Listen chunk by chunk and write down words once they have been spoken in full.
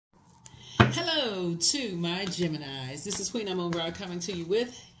Hello to my Geminis. This is Queen Amun Ra coming to you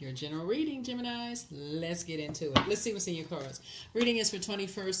with your general reading, Geminis. Let's get into it. Let's see what's in your cards. Reading is for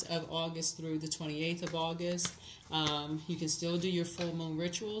 21st of August through the 28th of August. You can still do your full moon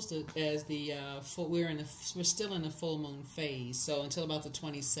rituals as we're still in the full moon phase. So until about the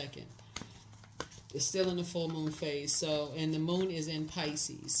 22nd. It's still in the full moon phase. So, and the moon is in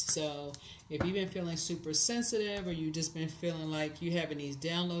Pisces. So if you've been feeling super sensitive, or you've just been feeling like you having these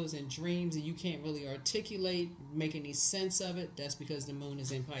downloads and dreams and you can't really articulate, make any sense of it, that's because the moon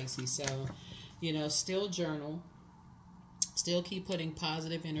is in Pisces. So, you know, still journal. Still keep putting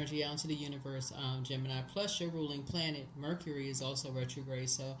positive energy out into the universe, Gemini. Plus your ruling planet, Mercury, is also retrograde.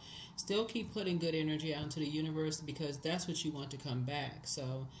 So still keep putting good energy out into the universe because that's what you want to come back.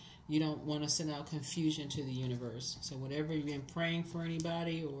 So you don't want to send out confusion to the universe. So whatever you've been praying for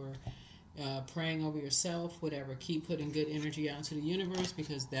anybody or praying over yourself, whatever, keep putting good energy out into the universe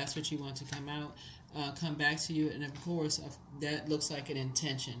because that's what you want to come back to you. And of course, that looks like an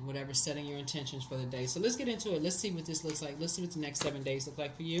intention, whatever, setting your intentions for the day. So let's get into it. Let's see what this looks like. Let's see what the next 7 days look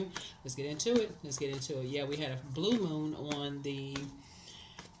like for you. Let's get into it. Let's get into it. Yeah, we had a blue moon on the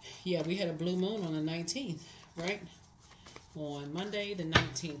 19th, right? On Monday the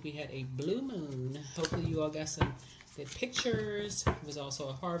 19th, we had a blue moon. Hopefully you all got some good pictures. It was also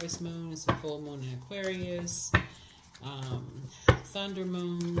a harvest moon. It's a full moon in Aquarius. Thunder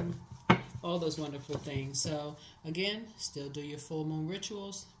moon. All those wonderful things. So again, still do your full moon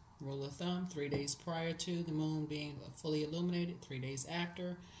rituals. Rule of thumb, 3 days prior to the moon being fully illuminated, 3 days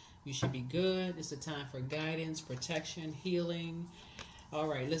after. You should be good. It's a time for guidance, protection, healing. All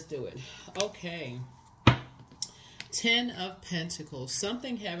right, let's do it. Okay. 10 of Pentacles,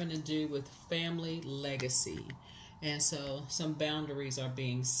 something having to do with family legacy. And so some boundaries are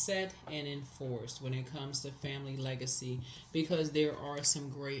being set and enforced when it comes to family legacy because there are some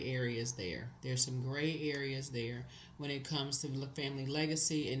gray areas there. There's some gray areas there when it comes to family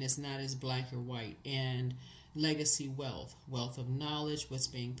legacy, and it's not as black or white. And legacy wealth of knowledge, what's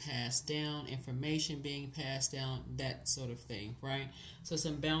being passed down, information being passed down, that sort of thing, right? So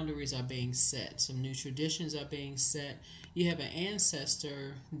some boundaries are being set, some new traditions are being set. You have an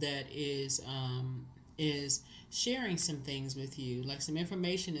ancestor that is sharing some things with you, like some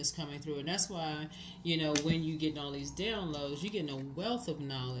information is coming through, and that's why, you know, when you get all these downloads, you're getting a wealth of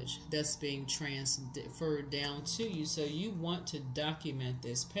knowledge that's being transferred down to you. So you want to document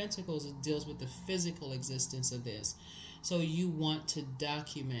this. Pentacles deals with the physical existence of this, so you want to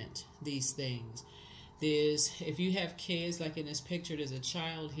document these things. If you have kids, like in this picture, there's a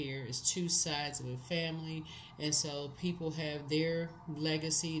child here. It's two sides of a family. And so people have their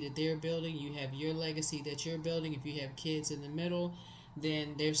legacy that they're building. You have your legacy that you're building. If you have kids in the middle,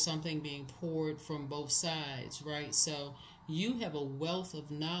 then there's something being poured from both sides, right? So you have a wealth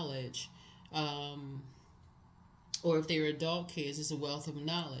of knowledge. Or if they're adult kids, it's a wealth of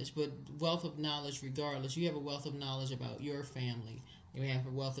knowledge. But wealth of knowledge regardless. You have a wealth of knowledge about your family. You have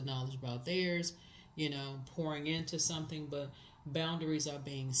a wealth of knowledge about theirs. You know, pouring into something, but boundaries are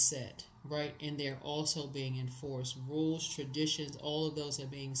being set, right? And they're also being enforced. Rules, traditions, all of those are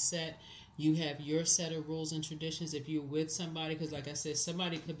being set. You have your set of rules and traditions if you're with somebody, because like I said,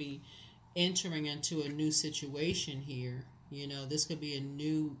 somebody could be entering into a new situation here. You know, this could be a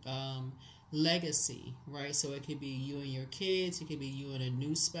new legacy, right? So it could be you and your kids. It could be you and a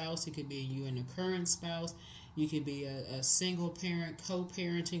new spouse. It could be you and a current spouse. You could be a single parent,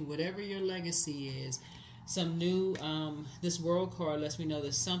 co-parenting, whatever your legacy is. Some new, this world card lets me know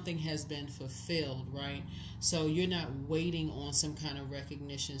that something has been fulfilled, right? So you're not waiting on some kind of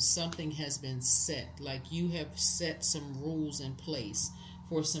recognition. Something has been set. Like you have set some rules in place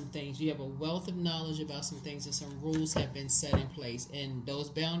for some things. You have a wealth of knowledge about some things, and some rules have been set in place. And those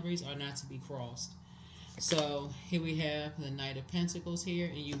boundaries are not to be crossed. So here we have the Knight of Pentacles here,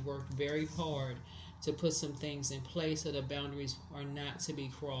 and you worked very hard to put some things in place so the boundaries are not to be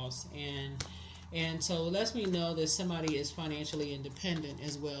crossed. And so it lets me know that somebody is financially independent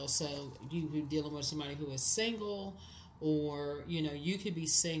as well. So you're dealing with somebody who is single, or, you know, you could be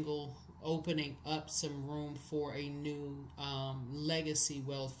single, opening up some room for a new legacy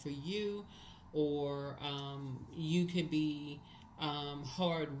wealth for you, or you could be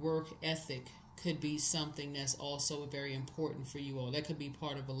hard work ethic could be something that's also very important for you all. That could be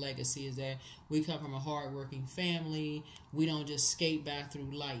part of a legacy, is that we come from a hardworking family. We don't just skate back through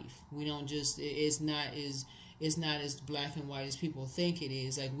life. We don't just, it's not as black and white as people think it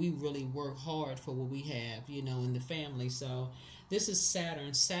is. Like, we really work hard for what we have, you know, in the family. So this is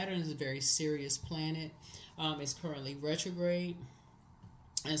Saturn. Saturn is a very serious planet. It's currently retrograde.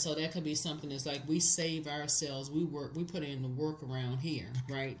 And so that could be something that's like we save ourselves, we work, we put in the work around here,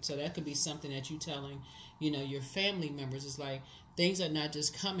 right? So that could be something that you telling, your family members. It's like things are not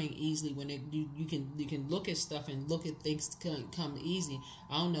just coming easily when you can look at stuff and look at things come easy.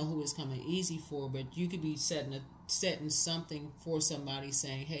 I don't know who it's coming easy for, but you could be setting something for somebody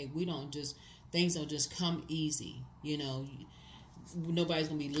saying, hey, things don't just come easy. Nobody's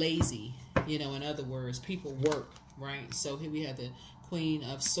gonna be lazy. In other words, people work, right? So here we have the Queen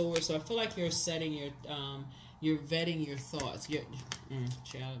of Swords. So I feel like you're setting you're vetting your thoughts.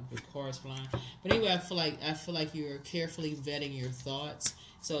 Child, the car's flying. But anyway, I feel like you're carefully vetting your thoughts.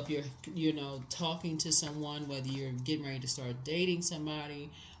 So if you're talking to someone, whether you're getting ready to start dating somebody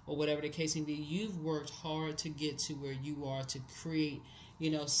or whatever the case may be, you've worked hard to get to where you are to create,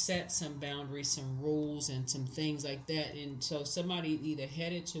 set some boundaries, some rules, and some things like that. And so somebody either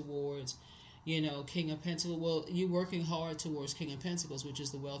headed towards King of Pentacles. Well, you're working hard towards King of Pentacles, which is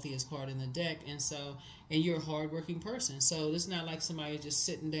the wealthiest card in the deck. And you're a hardworking person. So it's not like somebody just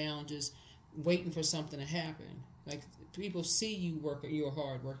sitting down, just waiting for something to happen. Like people see you work. You're a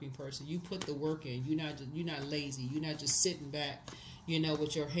hardworking person. You put the work in. You're not lazy. You're not just sitting back,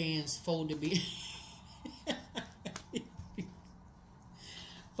 with your hands folded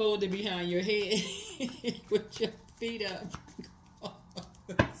folded behind your head with your feet up.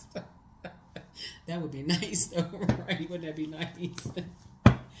 That would be nice, though, right? Wouldn't that be nice?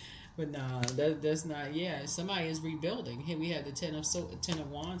 But no, that's not. Yeah, somebody is rebuilding. Here we have the Ten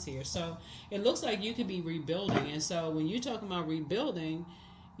of Wands here. So it looks like you could be rebuilding. And so when you're talking about rebuilding,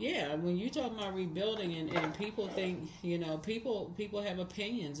 when you're talking about rebuilding, and people think, people have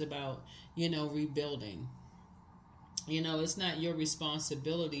opinions about, rebuilding. It's not your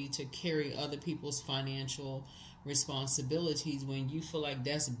responsibility to carry other people's financial responsibilities when you feel like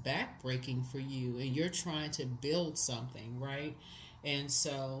that's backbreaking for you and you're trying to build something, right? And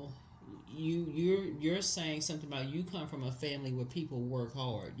so you're saying something about you come from a family where people work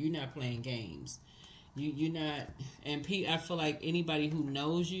hard. You're not playing games. You're not, and I feel like anybody who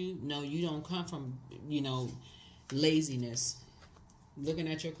knows you don't come from laziness. Looking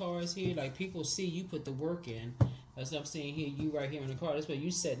at your cards here, like people see you put the work in. That's what I'm seeing here. You right here on the card. That's why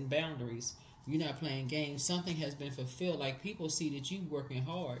you setting boundaries. You're not playing games. Something has been fulfilled. Like people see that you working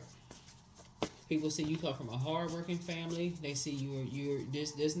hard. People see you come from a hard-working family. They see you're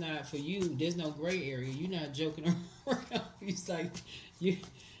this not for you. There's no gray area. You're not joking around. It's like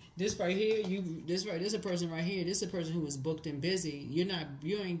this right here. This a person right here. This is a person who is booked and busy.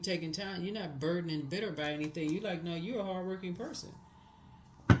 You ain't taking time. You're not burdened and bitter by anything. You're like, no, you're a hard-working person.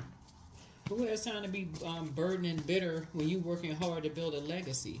 Who has time to be burdened and bitter when you're working hard to build a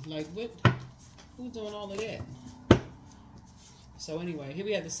legacy? Like what? Who's doing all of that? So anyway, here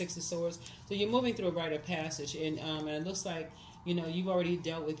we have the Six of Swords. So you're moving through a rite of passage, and it looks like you've already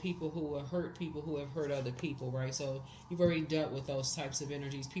dealt with people who have hurt other people, right? So you've already dealt with those types of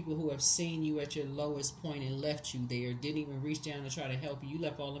energies. People who have seen you at your lowest point and left you there, didn't even reach down to try to help you. You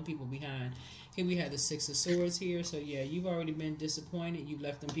left all them people behind. Here we have the Six of Swords here. So yeah, you've already been disappointed. You've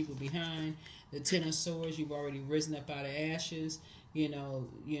left them people behind. The Ten of Swords, you've already risen up out of ashes.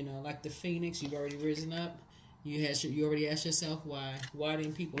 Like the phoenix, you've already risen up. You already asked yourself why. Why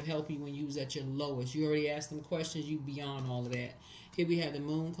didn't people help you when you was at your lowest? You already asked them questions. You beyond all of that. Here we have the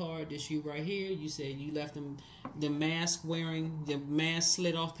Moon card. This you right here. You said you left them the mask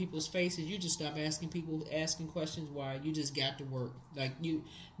slid off people's faces. You just stopped asking questions why. You just got to work.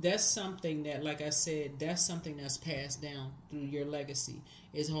 That's something that, like I said, that's something that's passed down through your legacy.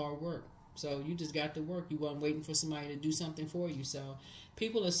 It's hard work. So you just got to work. You weren't waiting for somebody to do something for you. So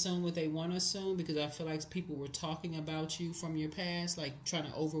people assume what they want to assume, because I feel like people were talking about you from your past, like trying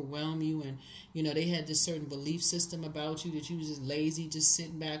to overwhelm you. And, they had this certain belief system about you that you was just lazy, just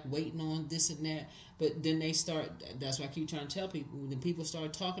sitting back, waiting on this and that. But then that's why I keep trying to tell people, when people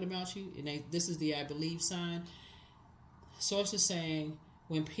start talking about you, and this is the I believe sign. Source is saying,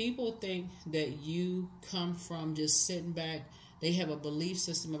 when people think that you come from just sitting back, they have a belief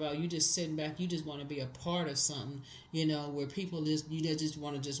system about you just sitting back. You just want to be a part of something, where people just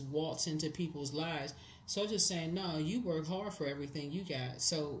want to just waltz into people's lives. So just saying, no, you work hard for everything you got.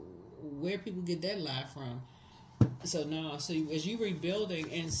 So where people get that lie from? So no, so as you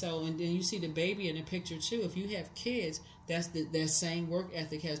rebuilding, and then you see the baby in the picture too. If you have kids, that same work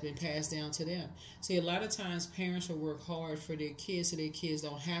ethic has been passed down to them. See, a lot of times parents will work hard for their kids so their kids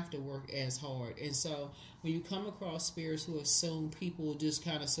don't have to work as hard. And so when you come across spirits who assume people just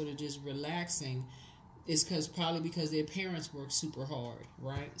kind of sort of just relaxing, it's probably because their parents work super hard,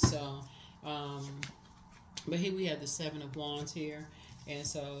 right? So, but here we have the Seven of Wands here. And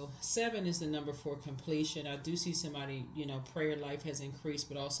so 7 is the number for completion. I do see somebody, you know, prayer life has increased,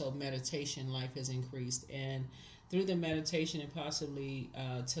 but also meditation life has increased. And through the meditation and possibly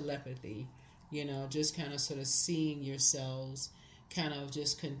telepathy, you know, just kind of sort of seeing yourselves kind of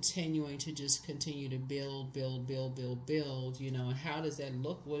just continuing to just continue to build, you know. And how does that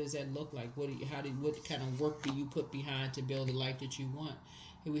look? What does that look like? What kind of work do you put behind to build the life that you want?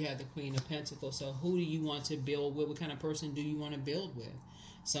 Here we have the Queen of Pentacles. So who do you want to build with? What kind of person do you want to build with?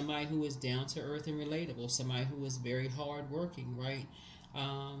 Somebody who is down to earth and relatable. Somebody who is very hard working, right?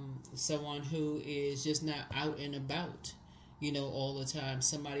 Someone who is just not out and about, you know, all the time.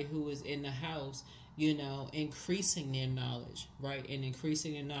 Somebody who is in the house, you know, increasing their knowledge, right? And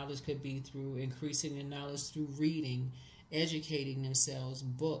increasing their knowledge could be through increasing their knowledge through reading, educating themselves,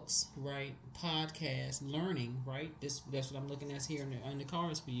 books, right? Podcasts, learning, right? That's what I'm looking at here on the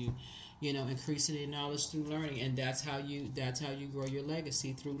cards for you. You know, increasing your knowledge through learning, and that's how you grow your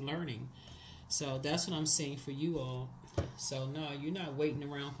legacy, through learning. So that's what I'm seeing for you all. So no, you're not waiting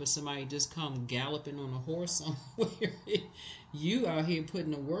around for somebody to just come galloping on a horse somewhere. You out here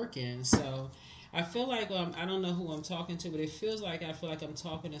putting the work in. So I feel like I don't know who I'm talking to, but it feels like I feel like I'm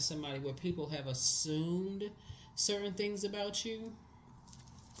talking to somebody where people have assumed certain things about you.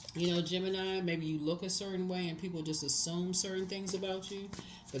 You know, Gemini, maybe you look a certain way and people just assume certain things about you,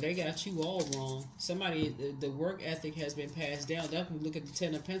 but they got you all wrong. Somebody, the work ethic has been passed down. Definitely look at the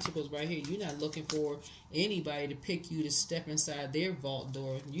Ten of Pentacles right here. You're not looking for anybody to pick you to step inside their vault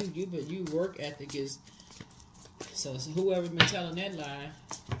door. But you work ethic is, so whoever's been telling that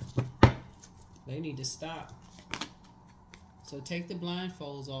lie, they need to stop. So take the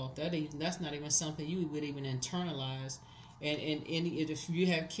blindfolds off. That's not even something you would even internalize. And if you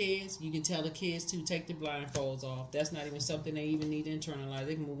have kids, you can tell the kids to take the blindfolds off. That's not even something they even need to internalize.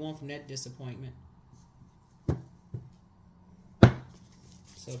 They can move on from that disappointment.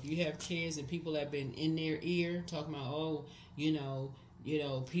 So if you have kids and people have been in their ear talking about, oh, you know,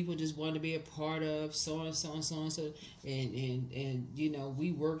 people just want to be a part of so and so and so and so, and you know,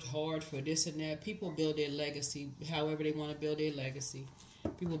 we worked hard for this and that. People build their legacy however they want to build their legacy.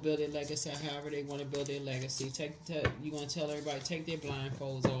 People build their legacy however they want to build their legacy. You want to tell everybody, take their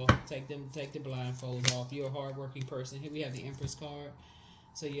blindfolds off. Take the blindfolds off. You're a hardworking person. Here we have the Empress card.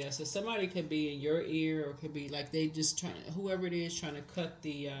 So yeah, so somebody could be in your ear, or could be like they just trying, whoever it is, trying to cut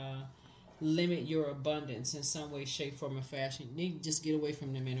the limit your abundance in some way, shape, form, or fashion. You need to just get away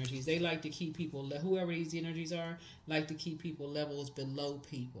from them energies. They like to keep people, whoever these energies are, like to keep people levels below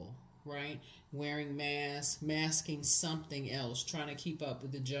people. Right? Wearing masks, masking something else, trying to keep up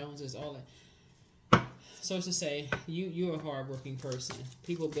with the Joneses, all that. So it's to say, you're a hardworking person.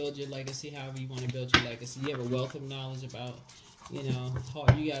 People build your legacy however you want to build your legacy. You have a wealth of knowledge about, you know,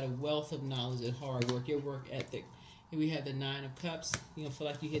 you got a wealth of knowledge of hard work, your work ethic. Here we have the Nine of Cups. You're going to feel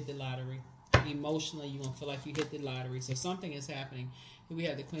like you hit the lottery. Emotionally, you're going to feel like you hit the lottery. So something is happening. Here we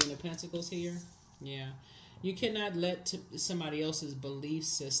have the Queen of Pentacles here. Yeah. You cannot let somebody else's belief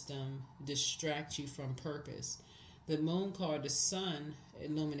system distract you from purpose. The Moon card, the sun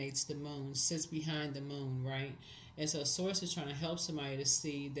illuminates the moon, sits behind the moon, right? And so Source is trying to help somebody to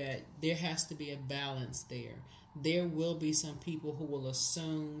see that there has to be a balance there. There will be some people who will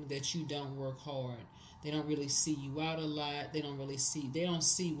assume that you don't work hard. They don't really see you out a lot. They don't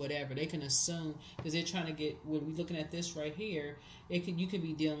see whatever. They can assume, because they're trying to get, when we're looking at this right here, you could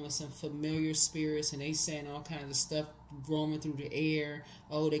be dealing with some familiar spirits, and they saying all kinds of stuff roaming through the air.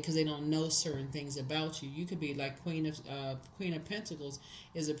 Oh, because they don't know certain things about you. You could be like Queen of Pentacles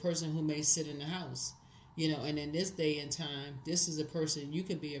is a person who may sit in the house, you know. And in this day and time, this is a person. You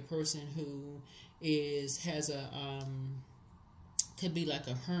could be a person who could be like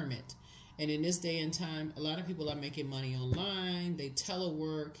a hermit. And in this day and time, a lot of people are making money online. They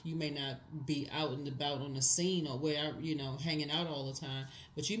telework. You may not be out and about on the scene or where, you know, hanging out all the time,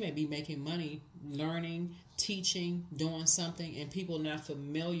 but you may be making money, learning, teaching, doing something, and people not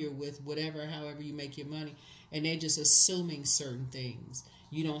familiar with however you make your money, and they're just assuming certain things.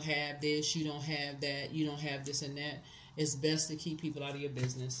 You don't have this, you don't have that, you don't have this and that. It's best to keep people out of your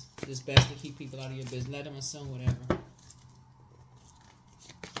business. It's best to keep people out of your business. Let them assume whatever.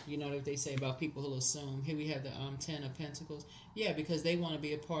 You know what they say about people who assume. Here we have the Ten of Pentacles. Yeah, because they want to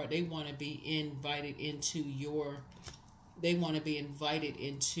be a part. They want to be invited into your. They want to be invited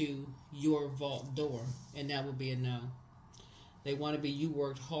into your vault door, and that would be a no. They want to be. You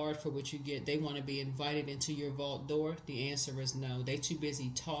worked hard for what you get. They want to be invited into your vault door. The answer is no. They're too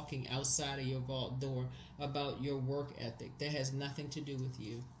busy talking outside of your vault door about your work ethic. That has nothing to do with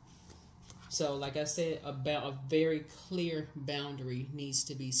you. So, like I said, about a very clear boundary needs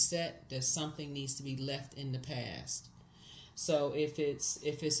to be set. That something needs to be left in the past. So if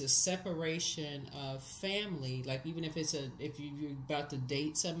it's a separation of family, like even if you're about to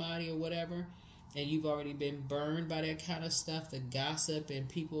date somebody or whatever, and you've already been burned by that kind of stuff, the gossip and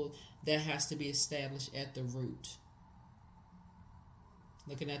people, that has to be established at the root.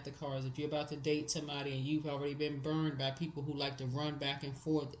 Looking at the cards, if you're about to date somebody and you've already been burned by people who like to run back and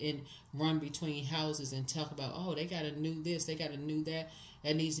forth and run between houses and talk about, oh, they got to new this, they got to new that,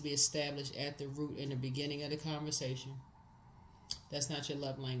 that needs to be established at the root in the beginning of the conversation. That's not your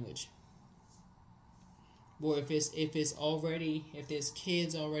love language. Or if there's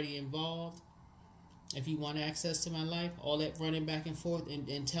kids already involved, if you want access to my life, all that running back and forth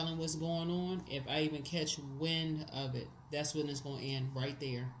and telling what's going on, if I even catch wind of it, that's when it's going to end, right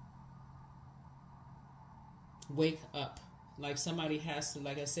there. Wake up. Like somebody has to,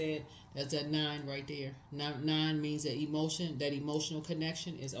 like I said, that's that 9 right there. 9 means that emotional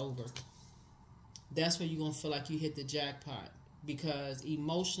connection is over. That's where you're going to feel like you hit the jackpot. Because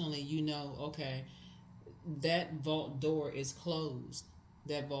emotionally, you know, okay, that vault door is closed.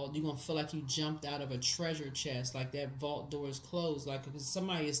 That vault, you're going to feel like you jumped out of a treasure chest. Like that vault door is closed. Like because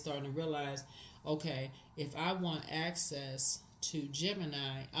somebody is starting to realize, okay, if I want access to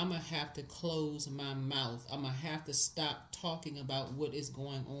Gemini, I'm going to have to close my mouth. I'm going to have to stop talking about what is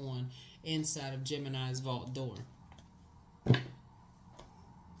going on inside of Gemini's vault door.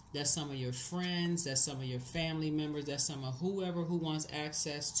 That's some of your friends, that's some of your family members, that's some of whoever who wants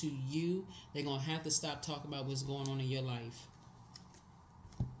access to you. They're going to have to stop talking about what's going on in your life.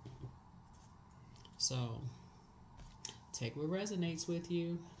 So, take what resonates with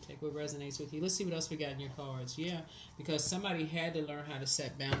you. Take what resonates with you. Let's see what else we got in your cards. Yeah, because somebody had to learn how to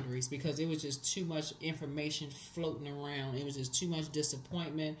set boundaries because it was just too much information floating around. It was just too much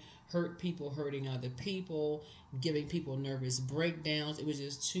disappointment, hurt people hurting other people, giving people nervous breakdowns. It was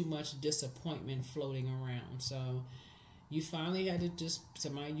just too much disappointment floating around. So you finally had to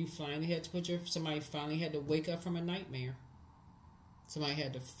somebody finally had to wake up from a nightmare. Somebody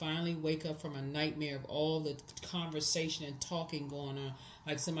had to finally wake up from a nightmare of all the conversation and talking going on.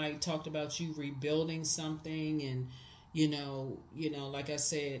 Like somebody talked about you rebuilding something, and you know, like I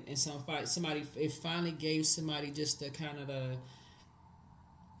said, in some fight, it finally gave somebody just the kind of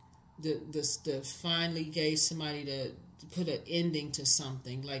finally gave somebody to put an ending to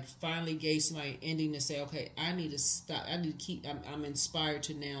something. Like finally gave somebody an ending to say, okay, I need to stop. I need to keep. I'm inspired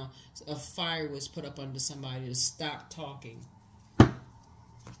to now. A fire was put up under somebody to stop talking.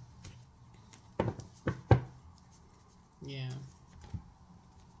 Yeah.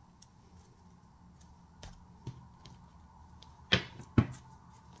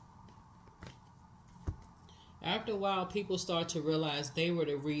 After a while, people start to realize they were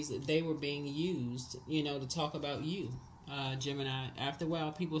the reason they were being used, to talk about you, Gemini. After a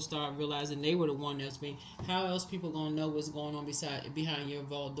while, people start realizing they were the one that's being. How else people gonna know what's going on behind your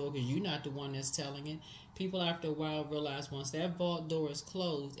vault door? Because you're not the one that's telling it. People after a while realize once that vault door is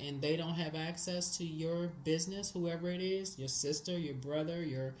closed and they don't have access to your business, whoever it is, your sister, your brother,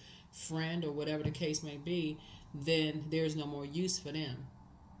 your friend, or whatever the case may be, then there's no more use for them.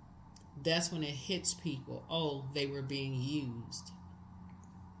 That's when it hits people. Oh, they were being used.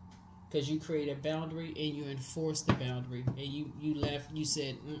 Because you create a boundary and you enforce the boundary. And you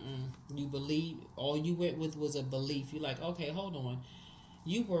said, you believe, all you went with was a belief. You're like, okay, hold on.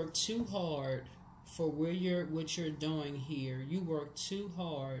 You worked too hard for what you're doing here. You work too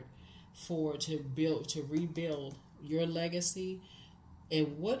hard to rebuild your legacy.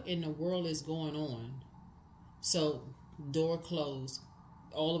 And what in the world is going on? So door closed.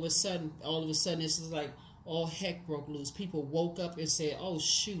 All of a sudden this is like all heck broke loose. People woke up and said, oh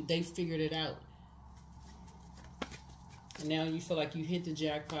shoot, they figured it out. And now you feel like you hit the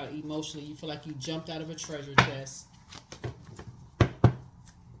jackpot emotionally. You feel like you jumped out of a treasure chest.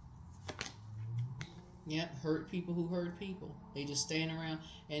 Yep, hurt people who hurt people. They just staying around.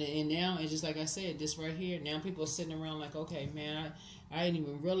 And now, it's just like I said, this right here, now people are sitting around like, okay, man, I didn't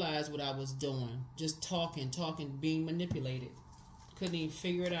even realize what I was doing. Just talking, being manipulated. Couldn't even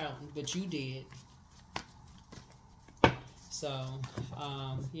figure it out, but you did. So,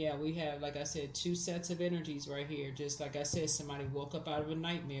 yeah, we have, like I said, 2 sets of energies right here. Just like I said, somebody woke up out of a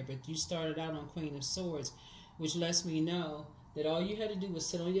nightmare, but you started out on Queen of Swords, which lets me know that all you had to do was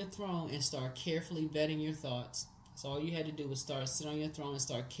sit on your throne and start carefully vetting your thoughts. So all you had to do was sit on your throne and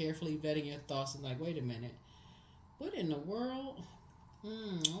start carefully vetting your thoughts and like, wait a minute, what in the world?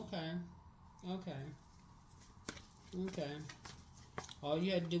 Okay. All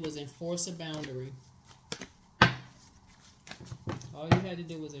you had to do was enforce a boundary.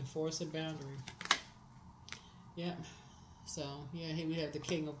 Yep. So, yeah, here we have the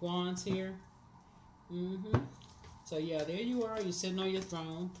King of Wands here. So yeah, there you are. You're sitting on your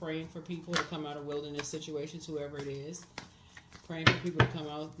throne, praying for people to come out of wilderness situations, whoever it is. Praying for people to come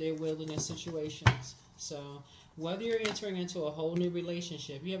out their wilderness situations. So whether you're entering into a whole new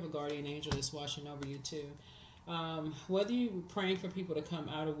relationship, you have a guardian angel that's watching over you too. Whether you're praying for people to come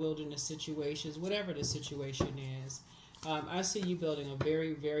out of wilderness situations, whatever the situation is, I see you building a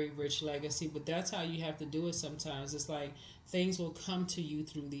very, very rich legacy, but that's how you have to do it sometimes. It's like things will come to you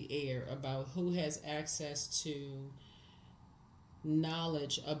through the air about who has access to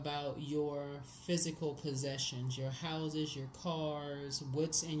knowledge about your physical possessions, your houses, your cars,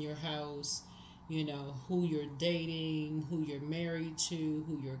 what's in your house, you know, who you're dating, who you're married to,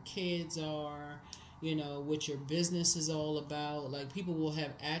 who your kids are, you know, what your business is all about. Like, people will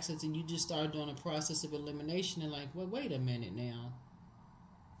have access, and you just start doing a process of elimination and like, well, wait a minute now.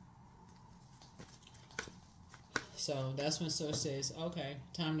 So that's when Source says, okay,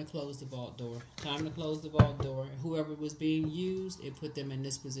 time to close the vault door. Time to close the vault door. Whoever was being used, it put them in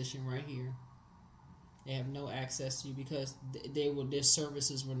this position right here. They have no access to you because their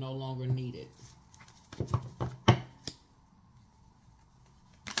services were no longer needed.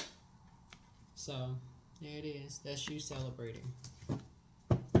 So there it is. That's you celebrating.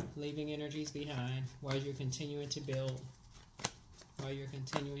 Leaving energies behind while you're continuing to build. While you're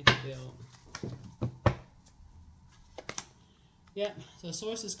continuing to build. Yep, so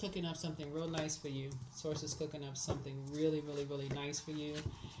Source is cooking up something real nice for you. Source is cooking up something really, really, really nice for you.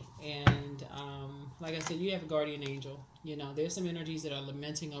 And like I said, you have a guardian angel. You know, there's some energies that are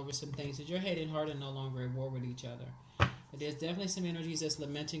lamenting over some things that your head and heart are no longer at war with each other. But there's definitely some energies that's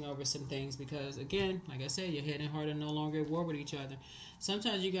lamenting over some things because, again, like I said, your head and heart are no longer at war with each other.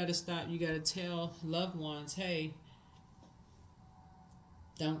 Sometimes you got to stop. You got to tell loved ones, hey,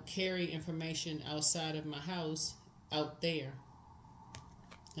 don't carry information outside of my house out there.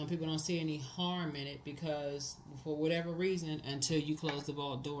 Some people don't see any harm in it because, for whatever reason, until you close the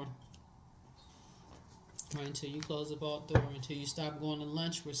vault door. Right, until you close the vault door, until you stop going to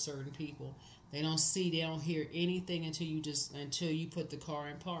lunch with certain people. They don't see, they don't hear anything until you put the car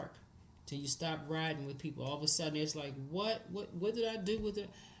in park. Until you stop riding with people. All of a sudden, it's like, what did I do with it?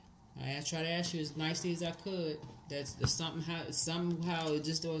 I try to ask you as nicely as I could. That's somehow it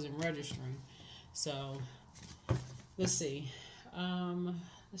just wasn't registering. So, let's see.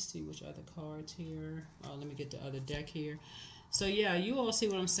 Let's see which other cards here. Oh, let me get the other deck here. So yeah, you all see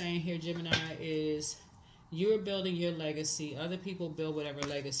what I'm saying here, Gemini, is you're building your legacy. Other people build whatever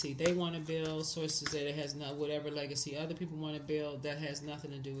legacy they want to build. Sources that it has not whatever legacy other people want to build that has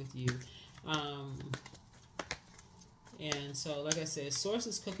nothing to do with you. And so, like I said, Source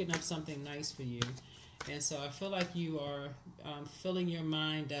is cooking up something nice for you. And so I feel like you are filling your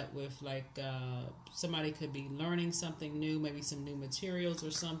mind up with, like, somebody could be learning something new, maybe some new materials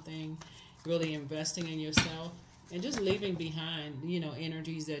or something, really investing in yourself, and just leaving behind, you know,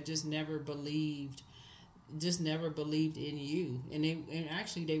 energies that just never believed in you. And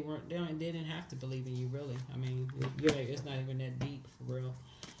actually they didn't have to believe in you, really. I mean, it's not even that deep, for real.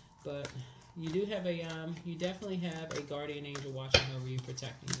 But you do have you definitely have a guardian angel watching over you,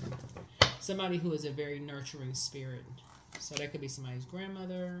 protecting you. Somebody who is a very nurturing spirit. So that could be somebody's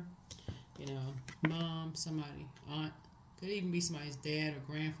grandmother, you know, mom, somebody, aunt. Could even be somebody's dad or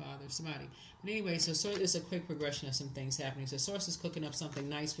grandfather, somebody. But anyway, so it's a quick progression of some things happening. So Source is cooking up something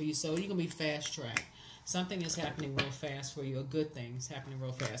nice for you. So you're going to be fast tracked. Something is happening real fast for you. A good thing is happening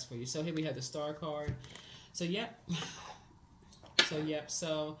real fast for you. So here we have the star card. So, yep.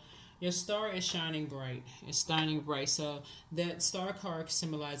 So your star is shining bright. It's shining bright. So that star card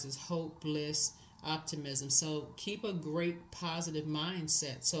symbolizes hope, bliss, optimism. So keep a great positive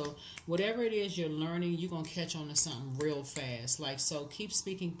mindset. So whatever it is you're learning, you're going to catch on to something real fast. Like, so keep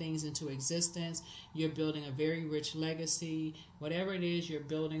speaking things into existence. You're building a very rich legacy. Whatever it is you're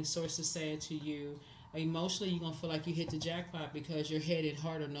building, Source is saying to you, emotionally, you're going to feel like you hit the jackpot because your head and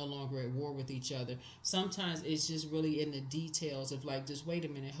heart are no longer at war with each other. Sometimes it's just really in the details of, like, just wait a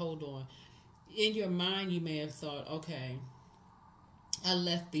minute, hold on. In your mind, you may have thought, okay, I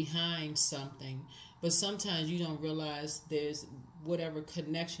left behind something. But sometimes you don't realize there's whatever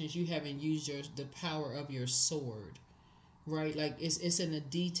connections you haven't used the power of your sword. Right? Like, it's in the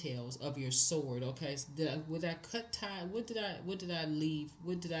details of your sword. Okay? So would I cut ties? What did I leave?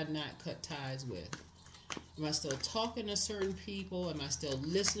 What did I not cut ties with? Am I still talking to certain people? Am I still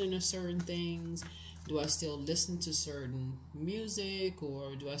listening to certain things? Do I still listen to certain music,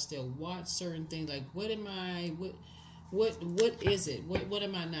 or do I still watch certain things? Like, what am I? What is it? What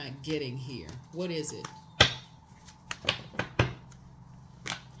am I not getting here? What is it?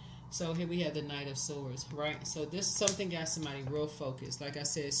 So here we have the Knight of Swords, right? So this something got somebody real focused. Like I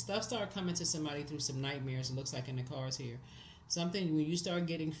said, stuff started coming to somebody through some nightmares. It looks like in the cards here. Something, when you start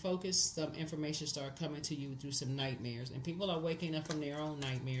getting focused, some information start coming to you through some nightmares. And people are waking up from their own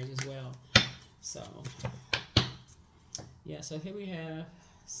nightmares as well. So, yeah, so here we have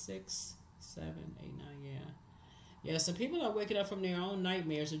 6, 7, 8, 9, yeah. Yeah, so people are waking up from their own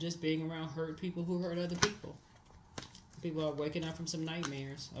nightmares of just being around hurt people who hurt other people. People are waking up from some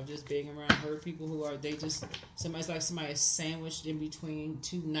nightmares of just being around hurt people who are, somebody's like somebody is sandwiched in between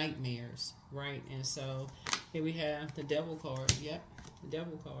two nightmares, right? And so here we have the Devil card. Yep, the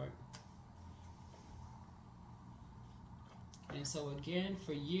Devil card. And so again,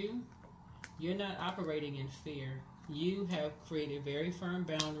 for you, you're not operating in fear. You have created very firm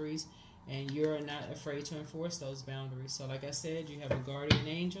boundaries, and you're not afraid to enforce those boundaries. So like I said, you have a guardian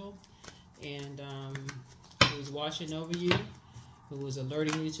angel, and who's watching over you, who is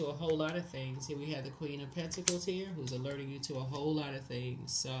alerting you to a whole lot of things. Here we have the Queen of Pentacles here, who's alerting you to a whole lot of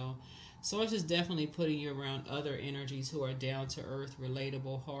things. So Source is definitely putting you around other energies who are down to earth,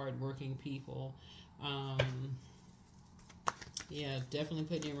 relatable, hard-working people. Yeah, definitely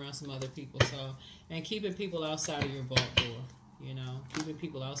putting you around some other people. So, and keeping people outside of your vault door. You know, keeping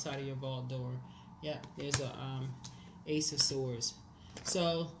people outside of your vault door. Yeah, there's a Ace of Swords.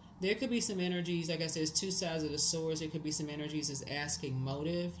 So there could be some energies, like I said, it's two sides of the swords. There could be some energies as asking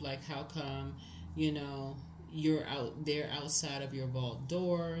motive, like how come, you know, they're outside of your vault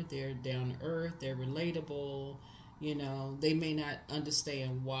door, they're down to earth, they're relatable, you know, they may not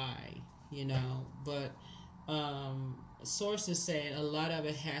understand why, you know, but Source is saying a lot of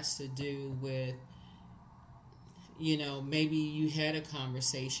it has to do with, you know, maybe you had a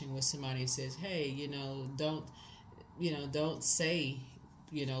conversation with somebody that says, hey, you know, don't say,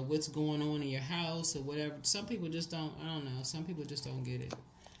 you know, what's going on in your house or whatever. Some people just don't, I don't know, some people just don't get it.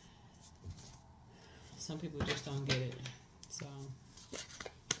 Some people just don't get it. So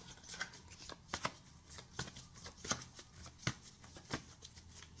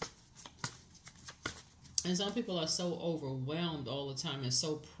and some people are so overwhelmed all the time and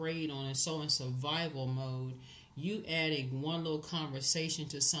so preyed on and so in survival mode. You adding one little conversation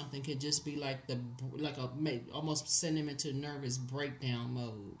to something could just be like almost send them into nervous breakdown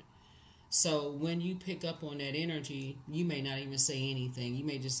mode. So when you pick up on that energy, you may not even say anything. You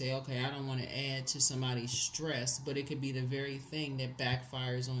may just say, okay, I don't want to add to somebody's stress, but it could be the very thing that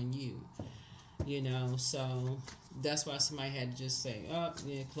backfires on you. You know, so that's why somebody had to just say, oh,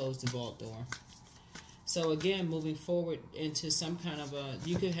 yeah, close the vault door. So again, moving forward into some kind of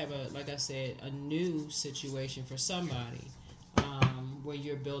you could have like I said, a new situation for somebody where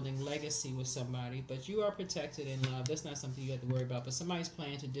you're building legacy with somebody, but you are protected in love. That's not something you have to worry about. But somebody's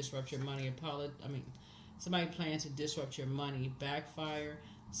planning to disrupt your money. Somebody planning to disrupt your money backfire.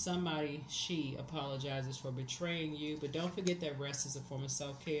 She apologizes for betraying you, but don't forget that rest is a form of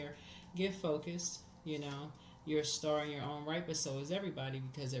self-care. Get focused, you know. You're a star in your own right, but so is everybody,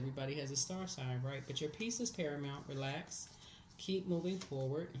 because everybody has a star sign, right? But your peace is paramount. Relax. Keep moving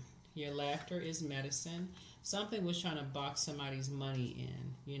forward. Your laughter is medicine. Something was trying to box somebody's money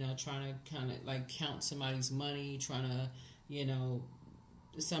in, you know, trying to kind of like count somebody's money, trying to, you know,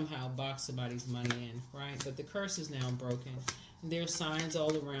 somehow box somebody's money in, right? But the curse is now broken. There's signs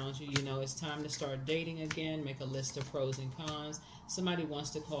all around you. You know, it's time to start dating again. Make a list of pros and cons. Somebody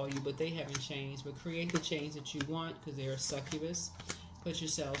wants to call you, but they haven't changed. But create the change that you want, because they're a succubus. Put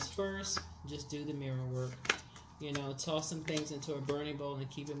yourselves first. Just do the mirror work. You know, toss some things into a burning bowl and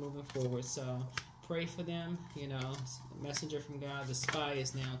keep it moving forward. So pray for them. You know, messenger from God. The spy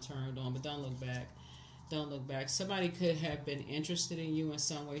is now turned on, but don't look back. Don't look back. Somebody could have been interested in you in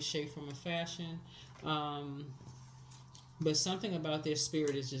some way, shape, form, or fashion. But something about their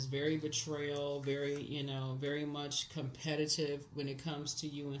spirit is just very betrayal, very, you know, very much competitive when it comes to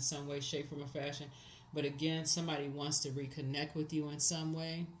you in some way, shape, form, or fashion. But again, somebody wants to reconnect with you in some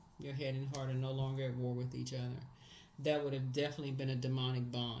way. Your head and heart are no longer at war with each other. That would have definitely been a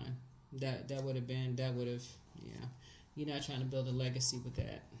demonic bond. That would have, yeah. You're not trying to build a legacy with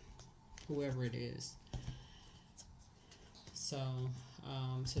that, whoever it is. So,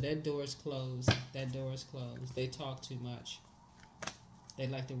 so that door is closed. That door is closed. They talk too much. They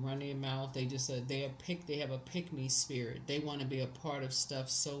like to run their mouth. They just they have a pick-me spirit. They want to be a part of stuff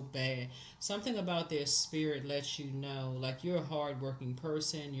so bad. Something about their spirit lets you know, like, you're a hard-working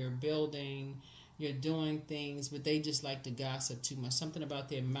person. You're building. You're doing things, but they just like to gossip too much. Something about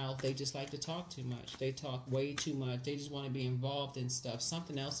their mouth. They just like to talk too much. They talk way too much. They just want to be involved in stuff.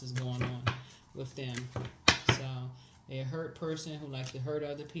 Something else is going on with them. So they're a hurt person who likes to hurt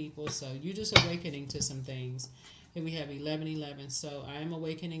other people. So you're just awakening to some things. Here we have 1111. So I am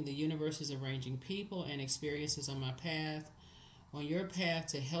awakening. The universe is arranging people and experiences on my path, on your path,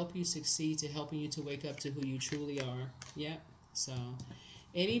 to help you succeed, to helping you to wake up to who you truly are. Yep. So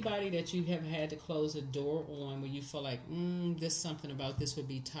anybody that you have had to close a door on where you feel like, this something about this would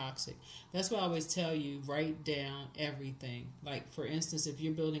be toxic. That's why I always tell you, write down everything. Like, for instance, if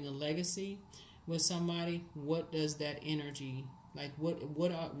you're building a legacy with somebody, what does that energy, like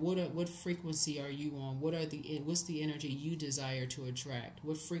what frequency are you on? What's the energy you desire to attract?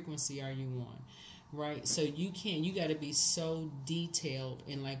 What frequency are you on? Right? So you got to be so detailed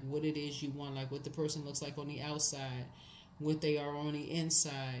in like what it is you want, like what the person looks like on the outside, what they are on the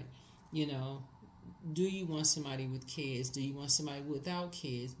inside. You know, do you want somebody with kids? Do you want somebody without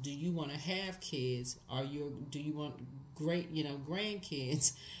kids? Do you want to have kids? Do you want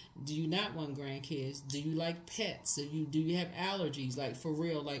grandkids? Do you not want grandkids? Do you like pets? Do you have allergies? Like, for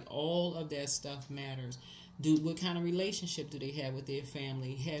real, like all of that stuff matters. What kind of relationship do they have with their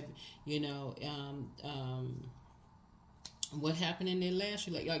family? What happened in their last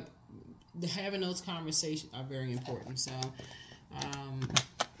relationship? Like having those conversations are very important. So,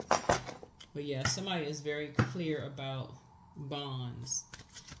 but yeah, somebody is very clear about bonds,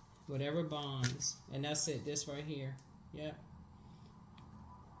 whatever bonds, and that's it. This right here, yep.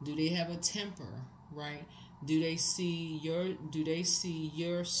 Do they have a temper, right? Do they see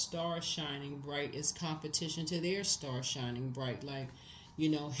your star shining bright as competition to their star shining bright? Like,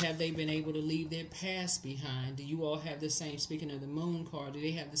 have they been able to leave their past behind? Do you all have the same, speaking of the moon card, do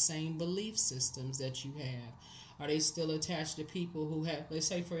they have the same belief systems that you have? Are they still attached to people who have, let's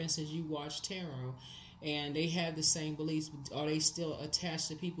say for instance, you watch tarot and they have the same beliefs, are they still attached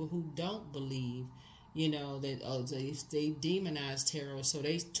to people who don't believe? That they demonize tarot, so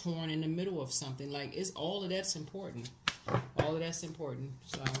they torn in the middle of something. Like, it's all of that's important. All of that's important.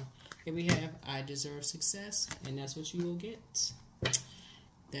 So here we have, I deserve success, and that's what you will get.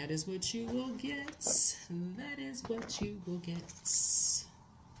 That is what you will get. That is what you will get.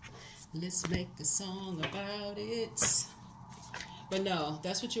 Let's make a song about it. But no,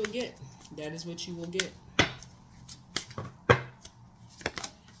 that's what you'll get. That is what you will get.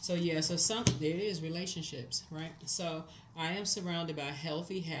 So yeah, there it is, relationships, right? So I am surrounded by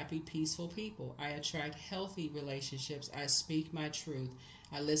healthy, happy, peaceful people. I attract healthy relationships. I speak my truth.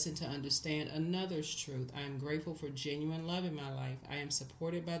 I listen to understand another's truth. I am grateful for genuine love in my life. I am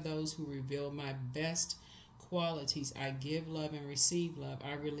supported by those who reveal my best qualities. I give love and receive love.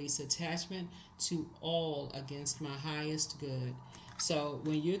 I release attachment to all against my highest good. So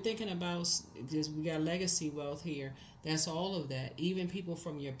when you're thinking about this, we got legacy wealth here. That's all of that. Even people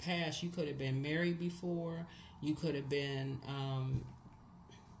from your past, you could have been married before. You could have been,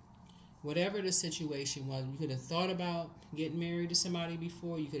 whatever the situation was. You could have thought about getting married to somebody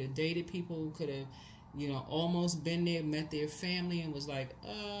before. You could have dated people who could have, almost been there, met their family, and was like,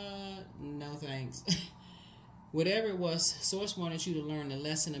 no thanks. Whatever it was, Source wanted you to learn a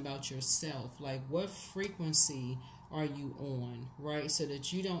lesson about yourself. Like, what frequency are you on, right? So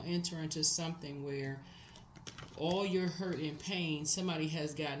that you don't enter into something where all your hurt and pain, somebody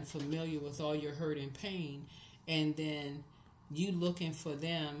has gotten familiar with all your hurt and pain, and then you looking for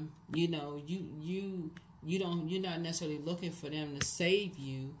them, you're not necessarily looking for them to save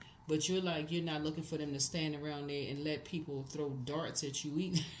you, but you're not looking for them to stand around there and let people throw darts at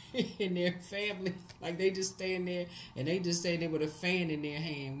you in their family. Like, they just stand there and they just stand there with a fan in their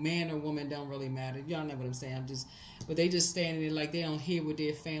hand. Man or woman, don't really matter. Y'all know what I'm saying. But they just standing there like they don't hear with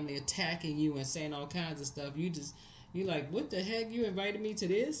their family attacking you and saying all kinds of stuff. You're like, what the heck? You invited me to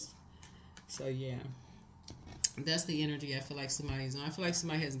this? So yeah, that's the energy I feel like somebody's on. I feel like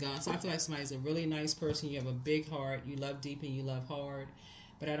somebody has gone. So I feel like somebody's a really nice person. You have a big heart. You love deep and you love hard.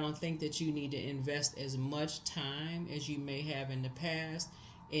 But I don't think that you need to invest as much time as you may have in the past,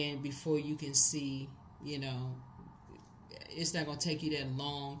 and before you can see, it's not going to take you that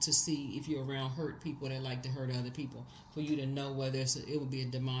long to see if you're around hurt people that like to hurt other people, for you to know whether it would be a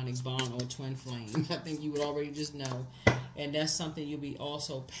demonic bond or a twin flame. I think you would already just know. And that's something you'll be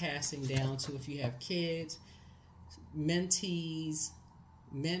also passing down to if you have kids, mentees,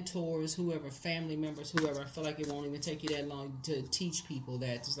 mentors, whoever, family members, whoever. I feel like it won't even take you that long to teach people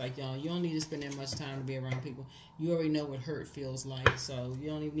that. Just like, y'all, you don't need to spend that much time to be around people. You already know what hurt feels like, so you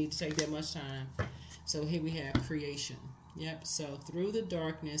don't even need to take that much time. So here we have creation. Yep. So through the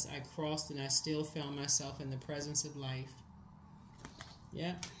darkness I crossed and I still found myself in the presence of life.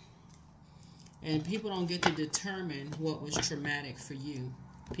 Yep. And people don't get to determine what was traumatic for you.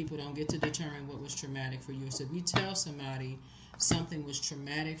 People don't get to determine what was traumatic for you. So if you tell somebody something was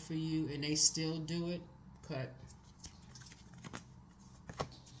traumatic for you and they still do it, cut.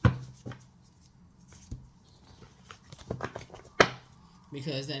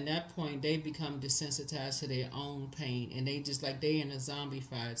 Because at that point, they become desensitized to their own pain, and they just like they in a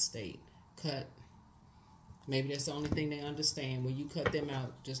zombified state. Cut. Maybe that's the only thing they understand. When you cut them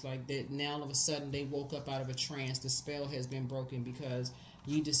out, just like that, now all of a sudden they woke up out of a trance. The spell has been broken because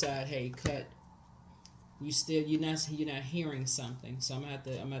you decide, hey, cut. You're not hearing something, so I'm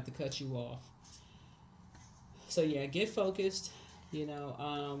gonna have to cut you off. So yeah, get focused. You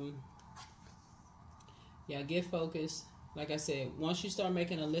know, yeah, get focused. Like I said, once you start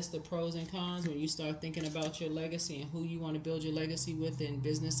making a list of pros and cons, when you start thinking about your legacy and who you want to build your legacy with in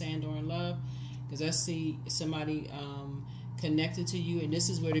business and or in love, because I see somebody connected to you, and this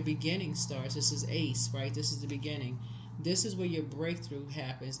is where the beginning starts. This is Ace, right? This is the beginning. This is where your breakthrough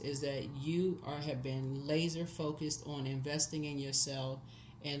happens, is that you have been laser focused on investing in yourself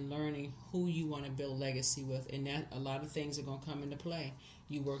and learning who you want to build legacy with, and that a lot of things are going to come into play.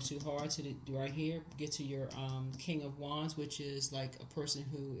 You work too hard to right here get to your King of Wands, which is like a person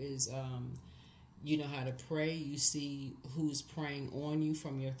who is you know how to pray. You see who's praying on you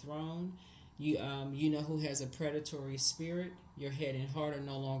from your throne. You know who has a predatory spirit. Your head and heart are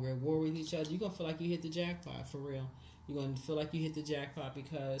no longer at war with each other. You're gonna feel like you hit the jackpot for real. You're gonna feel like you hit the jackpot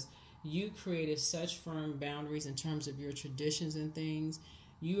because you created such firm boundaries in terms of your traditions and things.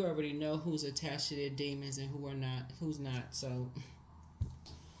 You already know who's attached to their demons and who are not, who's not. So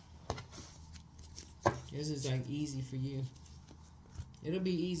this is like easy for you. It'll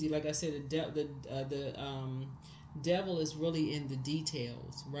be easy. Like I said, the devil is really in the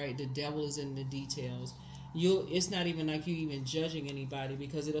details, right? The devil is in the details. It's not even like you even judging anybody,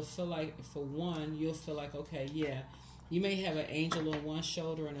 because it'll feel like, for one, you'll feel like, okay, yeah, you may have an angel on one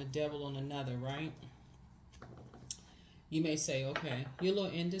shoulder and a devil on another, right? You may say, okay, you're a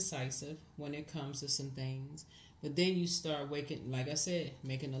little indecisive when it comes to some things, but then you start like I said,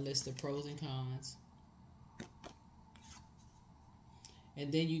 making a list of pros and cons. And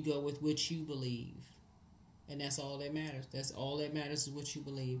then you go with what you believe. And that's all that matters. That's all that matters, is what you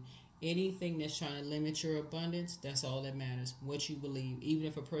believe. Anything that's trying to limit your abundance, that's all that matters, what you believe. Even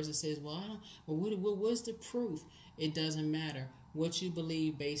if a person says, well, what's the proof? It doesn't matter. What you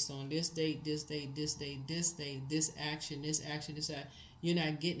believe based on this date, this date, this date, this date, this action, this action, this action. You're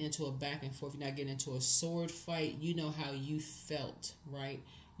not getting into a back and forth. You're not getting into a sword fight. You know how you felt, right?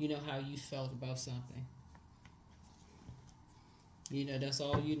 You know how you felt about something. You know, that's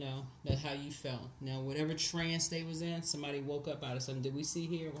all you know. That's how you felt. Now, whatever trance they was in, somebody woke up out of something. Did we see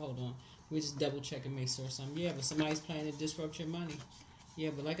here? Hold on. We just double check and make sure something. Yeah, but somebody's planning to disrupt your money.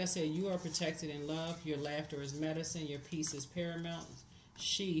 Yeah, but like I said, you are protected in love. Your laughter is medicine. Your peace is paramount.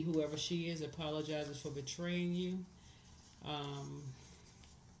 She, whoever she is, apologizes for betraying you.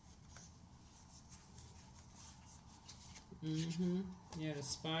 Yeah, the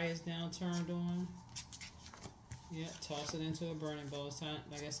spy is now turned on. Yeah, toss it into a burning bowl. It's time,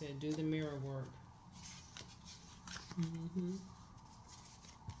 like I said, do the mirror work.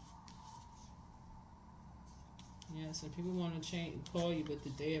 Yeah, so people want to call you, but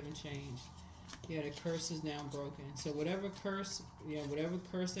they haven't changed. Yeah, the curse is now broken. So whatever curse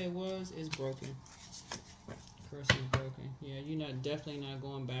that was is broken. Curse is broken. Yeah, you're definitely not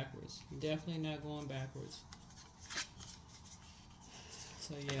going backwards. Definitely not going backwards.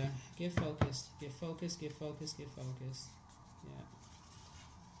 So yeah, get focused. Get focused. Get focused. Get focused. Yeah.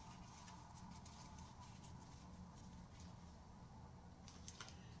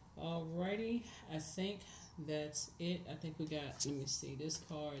 Alrighty, I think that's it. I think we got, let me see, this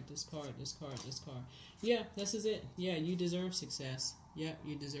card, this card, this card, this card. Yeah, this is it. Yeah, you deserve success. Yep,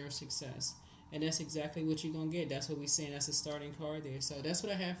 you deserve success. And that's exactly what you're going to get. That's what we're saying. That's a starting card there. So that's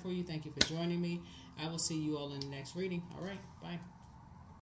what I have for you. Thank you for joining me. I will see you all in the next reading. All right, bye.